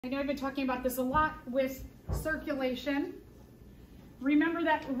I know I've been talking about this a lot with circulation. Remember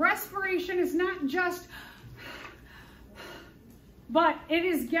that respiration is not just, but it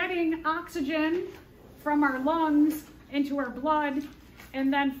is getting oxygen from our lungs into our blood,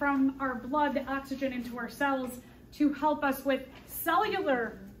 and then from our blood, the oxygen into our cells to help us with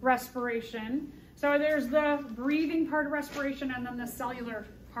cellular respiration. So there's the breathing part of respiration and then the cellular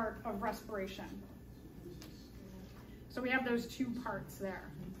part of respiration. So we have those two parts there.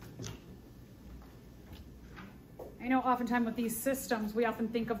 I know oftentimes with these systems, we often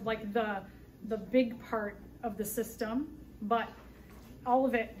think of like the big part of the system, but all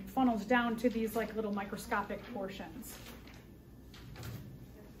of it funnels down to these like little microscopic portions.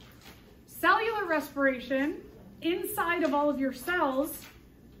 Cellular respiration inside of all of your cells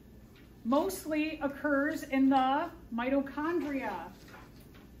mostly occurs in the mitochondria.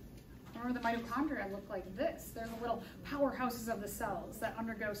 Remember, the mitochondria look like this. They're the little powerhouses of the cells that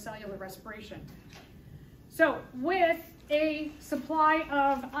undergo cellular respiration. So with a supply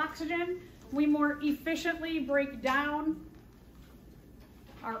of oxygen, we more efficiently break down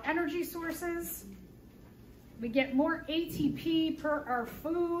our energy sources. We get more ATP per our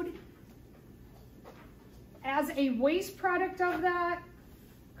food. As a waste product of that,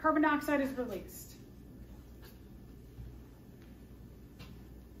 carbon dioxide is released.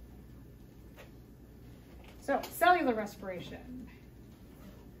 So, cellular respiration.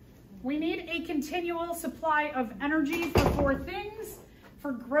 We need a continual supply of energy for four things: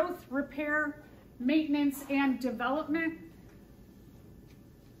 for growth, repair, maintenance, and development.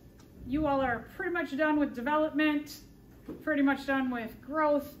 You all are pretty much done with development, pretty much done with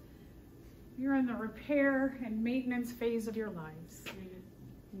growth. You're in the repair and maintenance phase of your lives.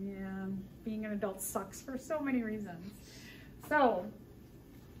 Yeah, being an adult sucks for so many reasons. So,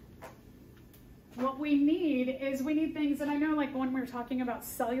 what we need is things, and I know like when we were talking about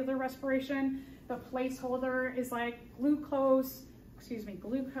cellular respiration, the placeholder is like glucose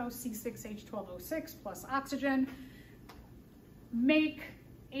C6H12O6 plus oxygen, make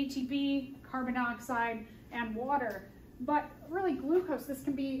ATP, carbon dioxide, and water. But really glucose, this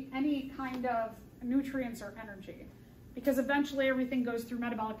can be any kind of nutrients or energy, because eventually everything goes through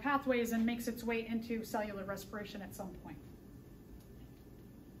metabolic pathways and makes its way into cellular respiration at some point.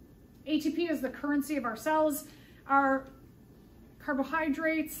 ATP is the currency of our cells. Our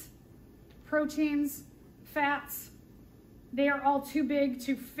carbohydrates, proteins, fats, they are all too big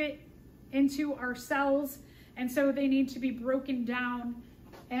to fit into our cells, and so they need to be broken down,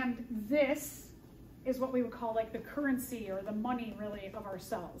 and this is what we would call like the currency or the money really of our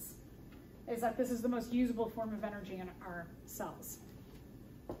cells, is that this is the most usable form of energy in our cells.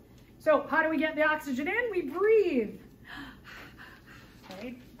 So how do we get the oxygen in? We breathe.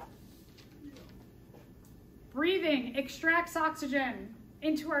 Right? Breathing extracts oxygen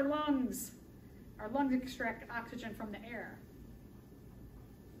into our lungs. Our lungs extract oxygen from the air.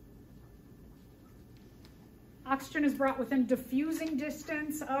 Oxygen is brought within diffusing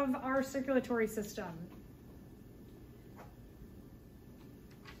distance of our circulatory system.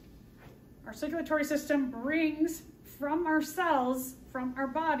 Our circulatory system brings from our cells, from our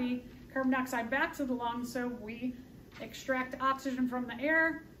body, carbon dioxide back to the lungs, so we extract oxygen from the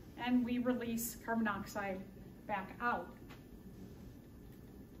air and we release carbon dioxide back out.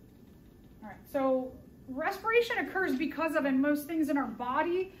 All right, so respiration occurs because of, and most things in our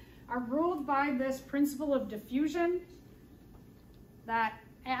body are ruled by this principle of diffusion, that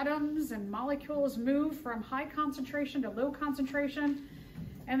atoms and molecules move from high concentration to low concentration.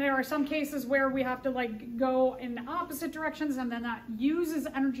 And there are some cases where we have to like go in opposite directions, and then that uses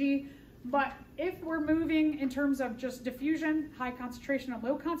energy. But if we're moving in terms of just diffusion, high concentration and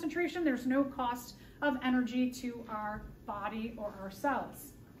low concentration, there's no cost of energy to our body or our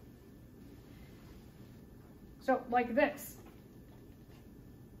cells. So like this.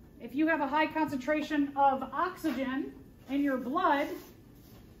 If you have a high concentration of oxygen in your blood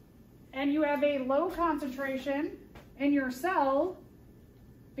and you have a low concentration in your cell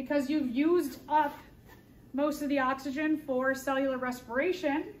because you've used up most of the oxygen for cellular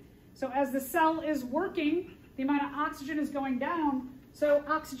respiration, so as the cell is working, the amount of oxygen is going down, so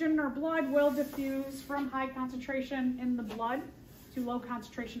oxygen in our blood will diffuse from high concentration in the blood to low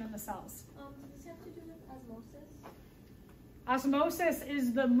concentration in the cells. Does this have to do with osmosis? Osmosis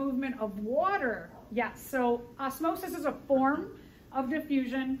is the movement of water. Yes, so osmosis is a form of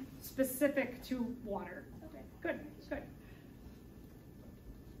diffusion specific to water. Okay. Good, good.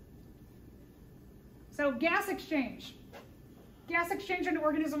 So gas exchange. Gas exchange in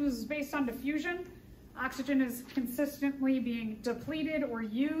organisms is based on diffusion. Oxygen is consistently being depleted or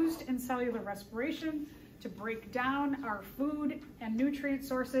used in cellular respiration. to break down our food and nutrient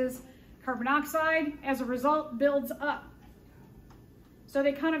sources. Carbon dioxide, as a result, builds up. So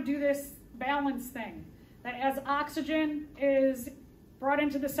they kind of do this balance thing, that as oxygen is brought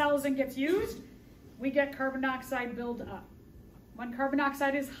into the cells and gets used, we get carbon dioxide build up. When carbon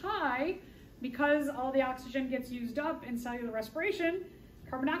dioxide is high, because all the oxygen gets used up in cellular respiration,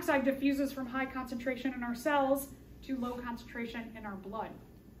 carbon dioxide diffuses from high concentration in our cells to low concentration in our blood.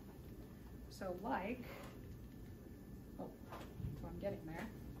 So like, oh, so I'm getting there.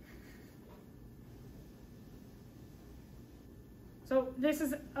 So this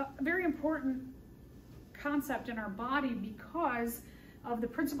is a very important concept in our body because of the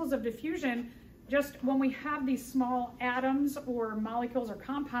principles of diffusion. Just when we have these small atoms or molecules or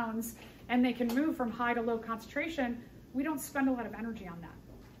compounds and they can move from high to low concentration, we don't spend a lot of energy on that.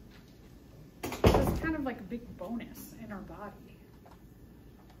 So it's kind of like a big bonus in our body.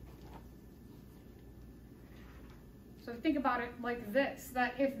 So think about it like this,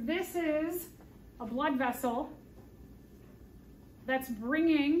 that if this is a blood vessel that's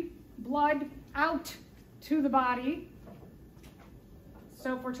bringing blood out to the body,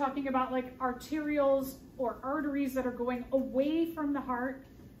 so if we're talking about like arterioles or arteries that are going away from the heart,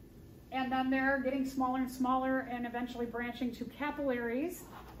 and then they're getting smaller and smaller and eventually branching to capillaries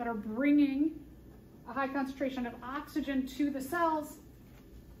that are bringing a high concentration of oxygen to the cells.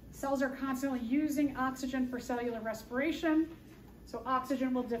 Cells are constantly using oxygen for cellular respiration. So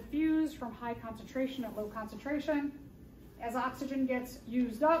oxygen will diffuse from high concentration to low concentration. As oxygen gets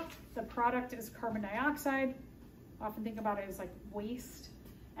used up, the product is carbon dioxide. Often think about it as like waste.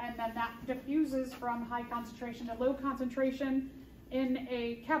 And then that diffuses from high concentration to low concentration in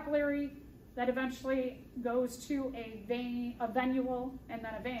a capillary that eventually goes to a vein, a venule, and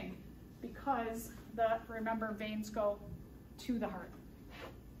then a vein, because remember, veins go to the heart.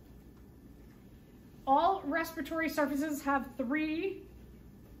 All respiratory surfaces have 3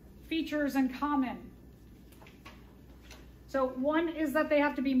 features in common. So one is that they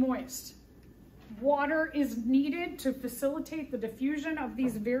have to be moist. Water is needed to facilitate the diffusion of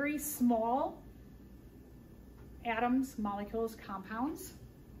these very small atoms, molecules, compounds.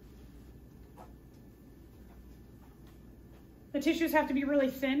 The tissues have to be really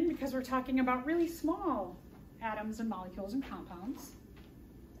thin because we're talking about really small atoms and molecules and compounds.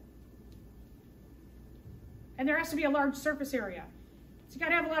 And there has to be a large surface area. So you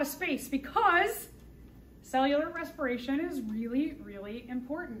gotta have a lot of space because cellular respiration is really, really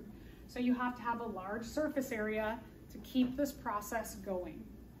important. So you have to have a large surface area to keep this process going.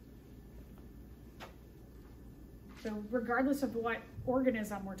 So regardless of what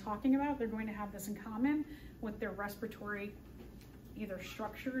organism we're talking about, they're going to have this in common with their respiratory either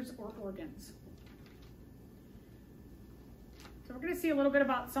structures or organs. So we're going to see a little bit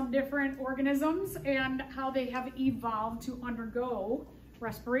about some different organisms and how they have evolved to undergo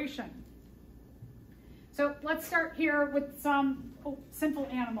respiration. So let's start here with some simple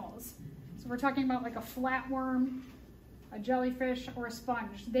animals. So we're talking about like a flatworm, a jellyfish, or a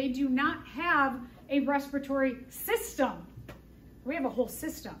sponge. They do not have a respiratory system. We have a whole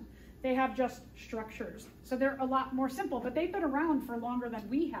system. They have just structures. So they're a lot more simple, but they've been around for longer than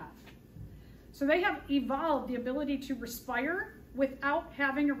we have. So they have evolved the ability to respire without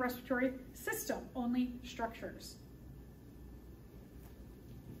having a respiratory system, only structures.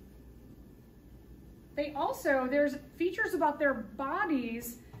 They also, there's features about their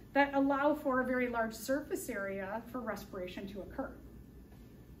bodies that allow for a very large surface area for respiration to occur.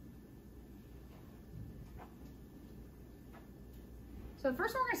 So the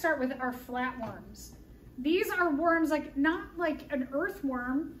first one we're gonna start with are flatworms. These are worms, like not like an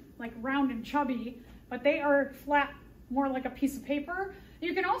earthworm, like round and chubby, but they are flat, more like a piece of paper.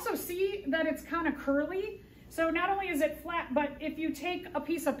 You can also see that it's kind of curly. So not only is it flat, but if you take a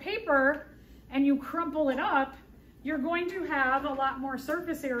piece of paper and you crumple it up, you're going to have a lot more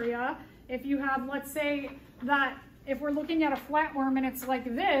surface area. If you have, let's say that if we're looking at a flatworm and it's like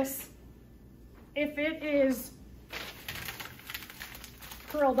this, if it is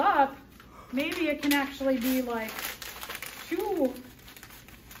curled up, maybe it can actually be like 2,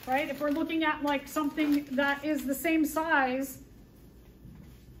 right? If we're looking at like something that is the same size,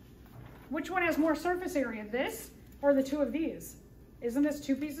 which one has more surface area, this or the 2 of these? Isn't this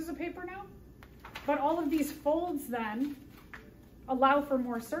 2 pieces of paper now? But all of these folds then allow for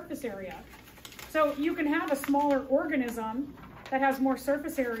more surface area. So you can have a smaller organism that has more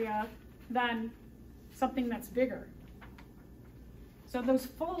surface area than something that's bigger. So those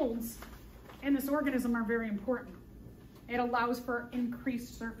folds in this organism are very important. It allows for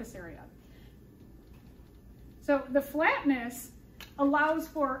increased surface area. So the flatness allows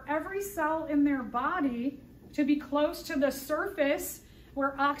for every cell in their body to be close to the surface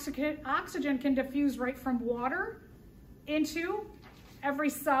where oxygen can diffuse right from water into every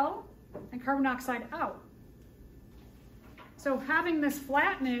cell and carbon dioxide out. So having this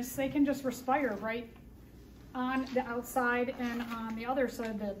flatness, they can just respire right on the outside and on the other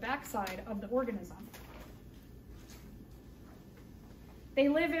side, the backside of the organism. They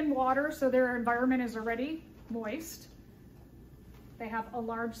live in water, so their environment is already moist. They have a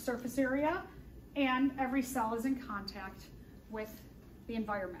large surface area, and every cell is in contact with the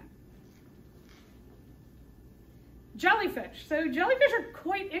environment. Jellyfish. So jellyfish are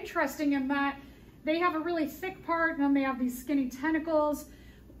quite interesting in that they have a really thick part, and then they have these skinny tentacles.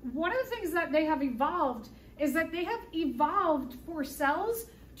 One of the things that they have evolved is that they have evolved for cells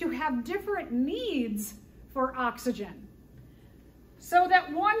to have different needs for oxygen. So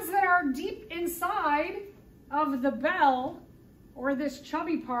that ones that are deep inside of the bell, or this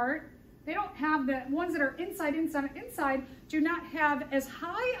chubby part, they don't have the ones that are inside do not have as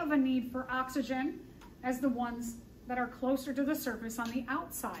high of a need for oxygen as the ones that are closer to the surface on the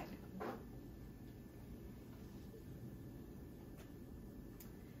outside.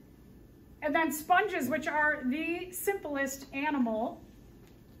 And then sponges, which are the simplest animal,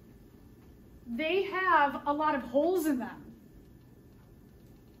 they have a lot of holes in them.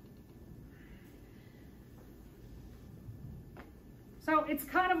 So it's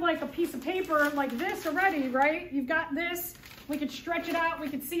kind of like a piece of paper like this already, right? You've got this, we could stretch it out, we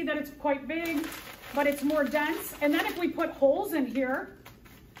could see that it's quite big, but it's more dense. And then if we put holes in here,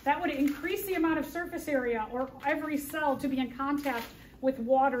 that would increase the amount of surface area or every cell to be in contact with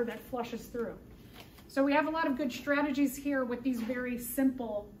water that flushes through. So we have a lot of good strategies here with these very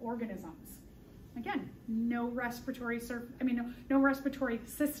simple organisms. Again, no respiratory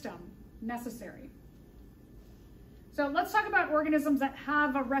system necessary. So let's talk about organisms that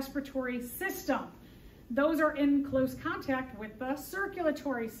have a respiratory system. Those are in close contact with the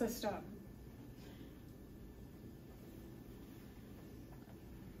circulatory system.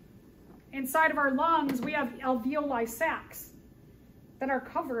 Inside of our lungs, we have alveoli sacs that are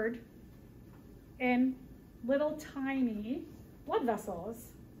covered in little tiny blood vessels.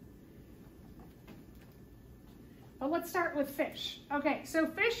 But let's start with fish. Okay, so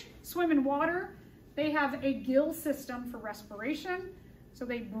fish swim in water. They have a gill system for respiration. So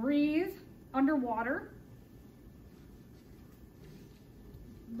they breathe underwater.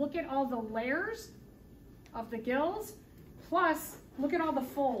 Look at all the layers of the gills, plus look at all the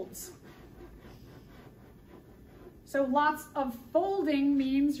folds. So lots of folding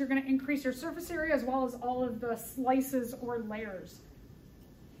means you're going to increase your surface area as well as all of the slices or layers.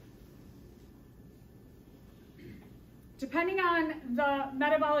 Depending on the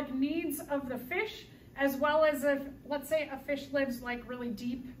metabolic needs of the fish, as well as if, let's say a fish lives like really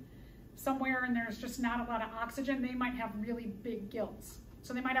deep somewhere and there's just not a lot of oxygen, they might have really big gills.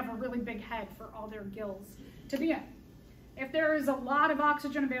 So they might have a really big head for all their gills to be in. If there is a lot of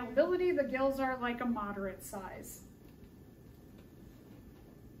oxygen availability, the gills are like a moderate size.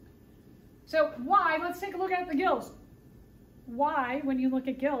 So why, let's take a look at the gills. Why, when you look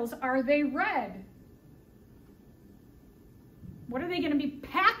at gills, are they red? What are they going to be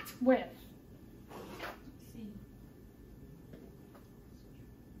packed with?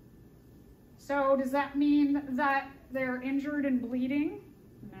 So does that mean that they're injured and bleeding?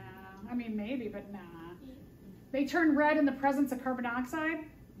 Nah. I mean, maybe, but nah. They turn red in the presence of carbon dioxide?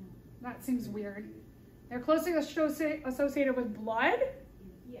 That seems weird. They're closely associated with blood?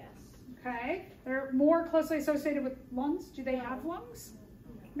 Yes. Okay. They're more closely associated with lungs. Do they have lungs?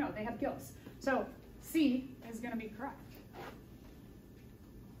 No, they have gills. So C is going to be correct.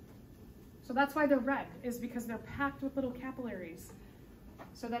 So that's why they're red, is because they're packed with little capillaries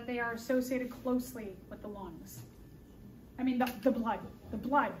so that they are associated closely with the lungs. I mean, the blood. The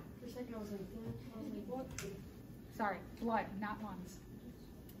blood. For a second, I was like, what? Sorry, blood, not lungs.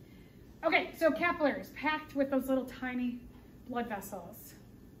 Okay, so capillaries, packed with those little tiny blood vessels.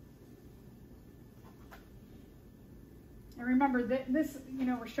 And remember, this,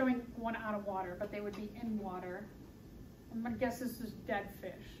 we're showing one out of water, but they would be in water. I'm going to guess this is dead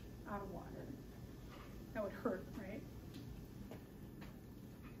fish out of water. That would hurt, right?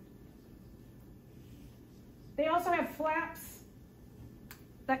 They also have flaps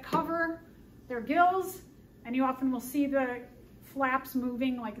that cover their gills, and you often will see the flaps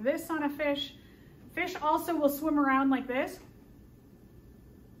moving like this on a fish. Fish also will swim around like this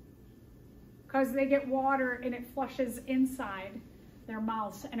because they get water and it flushes inside their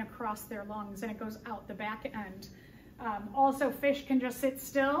mouths and across their lungs, and it goes out the back end. Also, fish can just sit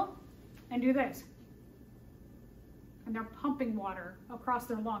still and do this. and they're pumping water across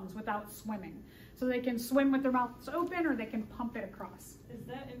their lungs without swimming. So they can swim with their mouths open or they can pump it across. Is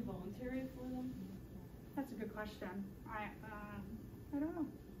that involuntary for them? That's a good question. I don't know.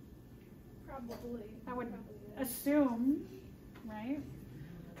 Probably. I would Probably, yeah. assume, right?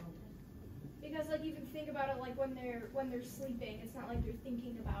 Because like you can think about it like when they're sleeping, it's not like they're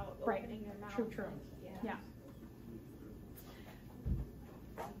thinking about Right. opening their mouth. True. Like, Yeah.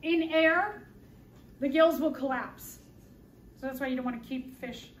 In air, the gills will collapse. So that's why you don't want to keep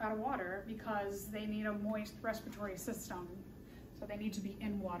fish out of water, because they need a moist respiratory system. So they need to be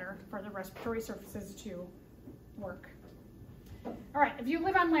in water for the respiratory surfaces to work. All right, if you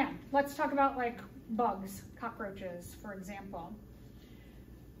live on land, let's talk about like bugs, cockroaches, for example.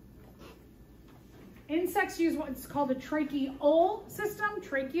 Insects use what's called a tracheal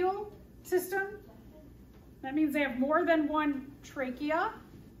system. That means they have more than one trachea.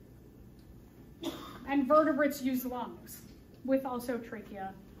 And vertebrates use lungs with also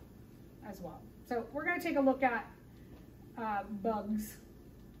trachea as well. So we're going to take a look at bugs.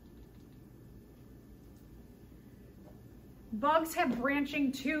 Bugs have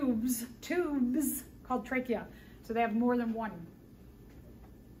branching tubes called trachea. So they have more than one.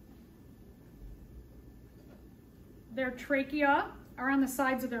 Their trachea are on the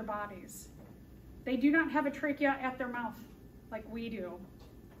sides of their bodies. They do not have a trachea at their mouth like we do.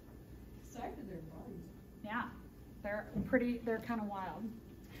 Side of their bodies. Yeah, they're kind of wild.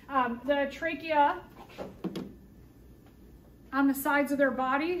 The trachea on the sides of their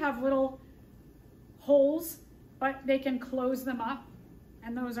body have little holes, but they can close them up,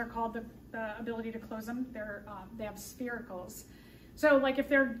 and those are called the ability to close them. They have spiracles. So like if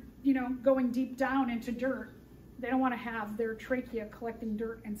they're going deep down into dirt, they don't want to have their trachea collecting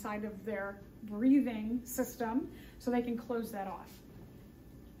dirt inside of their breathing system, so they can close that off.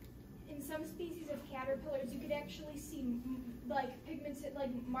 In some species of caterpillars, you could actually see like pigments, like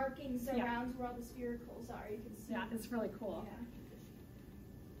markings around where all the spiracles are. You can see. Yeah, it's really cool. Yeah.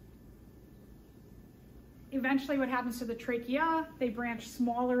 Eventually what happens to the trachea, they branch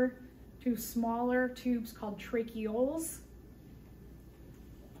smaller to smaller tubes called tracheoles.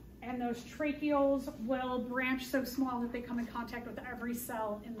 And those tracheoles will branch so small that they come in contact with every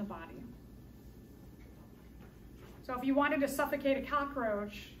cell in the body. So if you wanted to suffocate a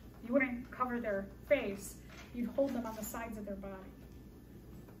cockroach, you wouldn't cover their face, you'd hold them on the sides of their body.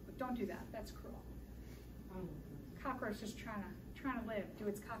 But don't do that, that's cruel. Cockroach is trying to live, do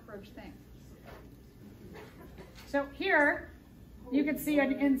its cockroach thing. So here, you can see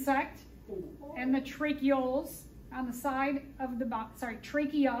an insect and the tracheoles on the side of the body,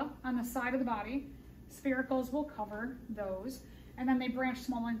 trachea on the side of the body. Spiracles will cover those. And then they branch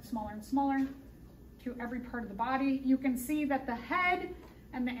smaller and smaller and smaller to every part of the body. You can see that the head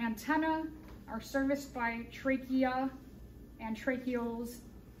and the antenna are serviced by trachea and tracheoles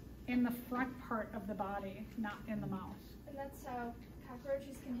in the front part of the body, not in the mouth. And that's how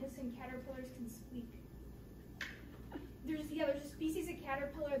cockroaches can hiss and caterpillars can squeak. There's a species of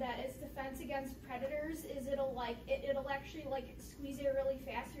caterpillar that its defense against predators is it'll actually like squeeze it really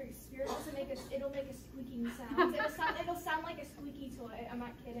fast. Your spiracles it'll make a squeaking sound. It'll sound like a squeaky toy. I'm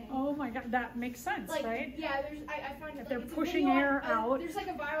not kidding. Oh my god, that makes sense, like, right? Yeah, I find if like, they're it's a pushing video air out. There's like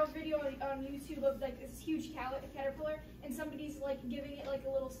a viral video on YouTube of like this huge caterpillar, and somebody's like giving it like a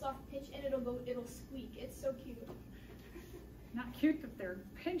little soft pinch, and it'll squeak. It's so cute. Not cute that they're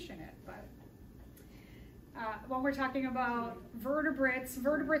pinching it, but when we're talking about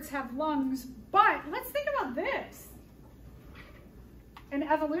vertebrates have lungs, but let's think about this. In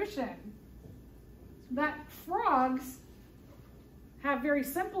evolution, that frogs have very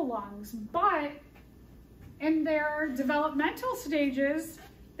simple lungs, but in their developmental stages,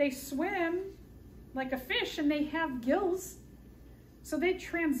 they swim like a fish and they have gills. So they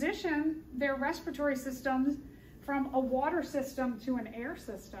transition their respiratory systems from a water system to an air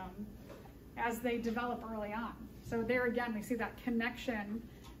system as they develop early on. So there again, we see that connection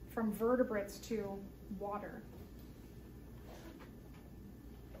from vertebrates to water.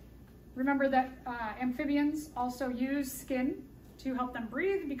 Remember that amphibians also use skin to help them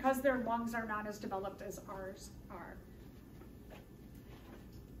breathe because their lungs are not as developed as ours are.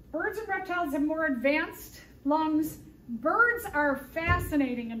 Birds and reptiles have more advanced lungs. Birds are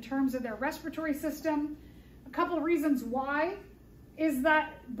fascinating in terms of their respiratory system. A couple of reasons why is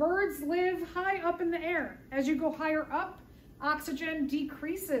that birds live high up in the air. As you go higher up, oxygen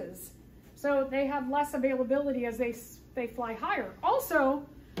decreases. So they have less availability as they fly higher. Also,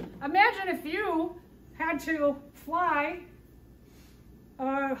 imagine if you had to fly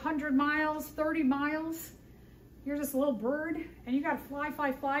 100 miles, 30 miles. You're just a little bird and you got to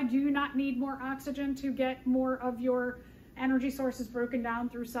fly. Do you not need more oxygen to get more of your energy source is broken down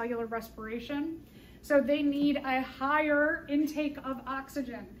through cellular respiration. So they need a higher intake of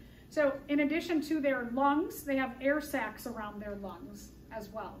oxygen. So in addition to their lungs, they have air sacs around their lungs as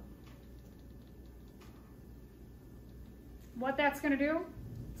well. What that's going to do,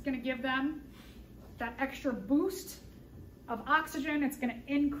 it's going to give them that extra boost of oxygen. It's going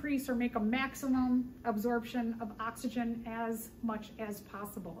to increase or make a maximum absorption of oxygen as much as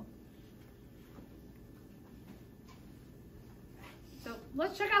possible. So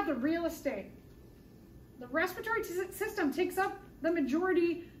let's check out the real estate. The respiratory system takes up the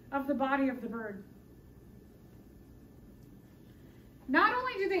majority of the body of the bird. Not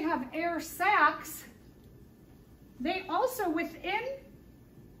only do they have air sacs, they also, within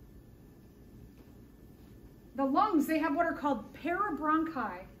the lungs, they have what are called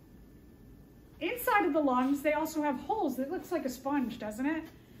parabronchi. Inside of the lungs, they also have holes. It looks like a sponge, doesn't it?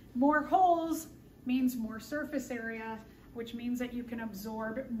 More holes means more surface area, which means that you can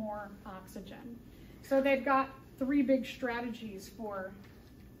absorb more oxygen. So they've got 3 big strategies for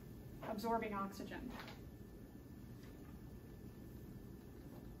absorbing oxygen.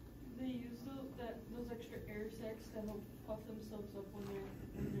 They use those extra air sacs to help puff themselves up when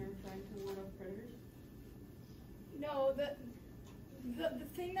they're trying to ward off predators. No, the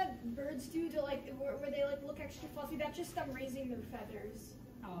thing that birds do to where they look extra fluffy, that's just them raising their feathers.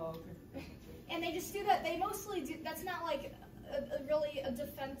 Oh, okay. And they just do that. They mostly do. That's not really a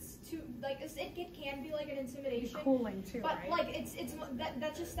defense to it can be like an intimidation. Cooling too, but right?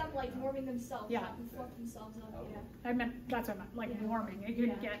 That's just them warming themselves Yeah. up and fluff themselves up. Yeah. I meant, that's what I meant, like warming. You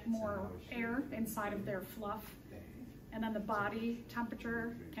can get more air inside of their fluff, and then the body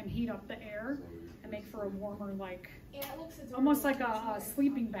temperature can heat up the air and make for a warmer, And it looks adorable. almost like a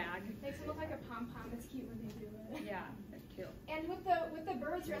sleeping bag. Makes it look like a pom-pom. It's cute when they do it. Yeah, that's cute. And with the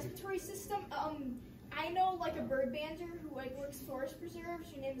bird's respiratory system, I know a bird bander who works forest preserves.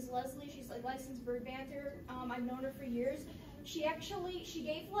 Her name is Leslie. She's licensed bird bander. I've known her for years. She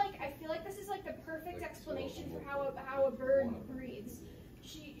gave I feel like this is the perfect explanation for how a bird breathes.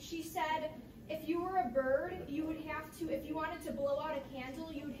 She said if you were a bird, you would have to, if you wanted to blow out a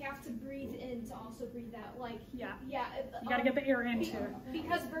candle, you would have to breathe in to also breathe out. Yeah. Yeah. You gotta get the air in too.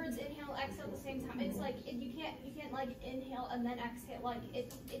 Because birds inhale, exhale at the same time. It's you can't inhale and then exhale.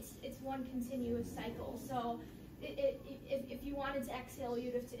 It's one continuous cycle. So if you wanted to exhale,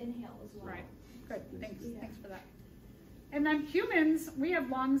 you'd have to inhale as well. Right. Good. Thanks. Yeah. Thanks for that. And then humans, we have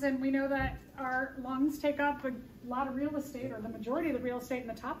lungs, and we know that our lungs take up a lot of real estate, or the majority of the real estate in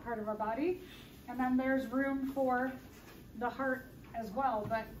the top part of our body. And then there's room for the heart as well.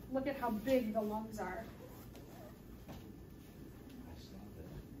 But look at how big the lungs are.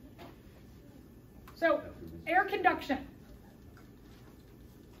 So, air conduction.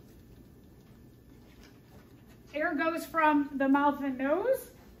 Air goes from the mouth and nose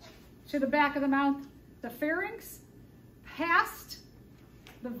to the back of the mouth, the pharynx, past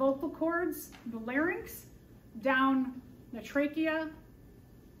the vocal cords, the larynx, down the trachea,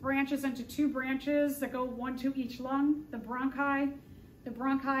 branches into 2 branches that go 1 to each lung, the bronchi. The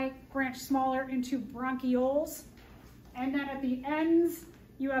bronchi branch smaller into bronchioles. And then at the ends,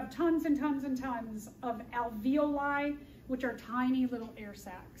 you have tons and tons and tons of alveoli, which are tiny little air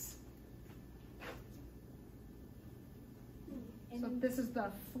sacs. So this is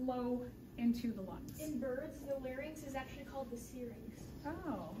the flow into the lungs. In birds, the larynx is actually called the syrinx.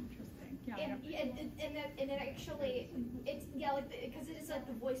 Oh, interesting. Yeah. And it actually, it's, because it is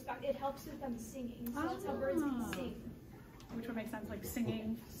the voice box, it helps with them singing. So that's how birds can sing. Which would make sense,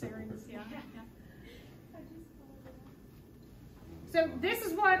 singing, syrinx, yeah. So this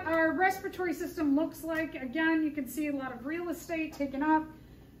is what our respiratory system looks like. Again, you can see a lot of real estate taken up.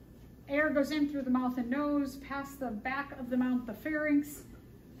 Air goes in through the mouth and nose, past the back of the mouth, the pharynx,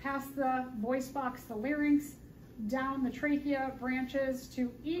 past the voice box, the larynx, down the trachea, branches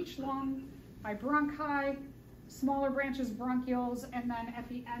to each lung by bronchi, smaller branches, bronchioles, and then at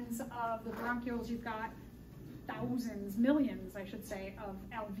the ends of the bronchioles, you've got thousands, millions, I should say, of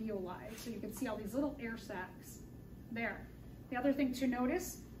alveoli. So you can see all these little air sacs there. The other thing to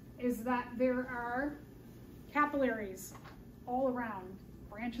notice is that there are capillaries all around,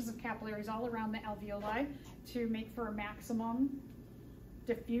 branches of capillaries all around the alveoli to make for a maximum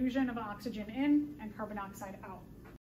diffusion of oxygen in and carbon dioxide out.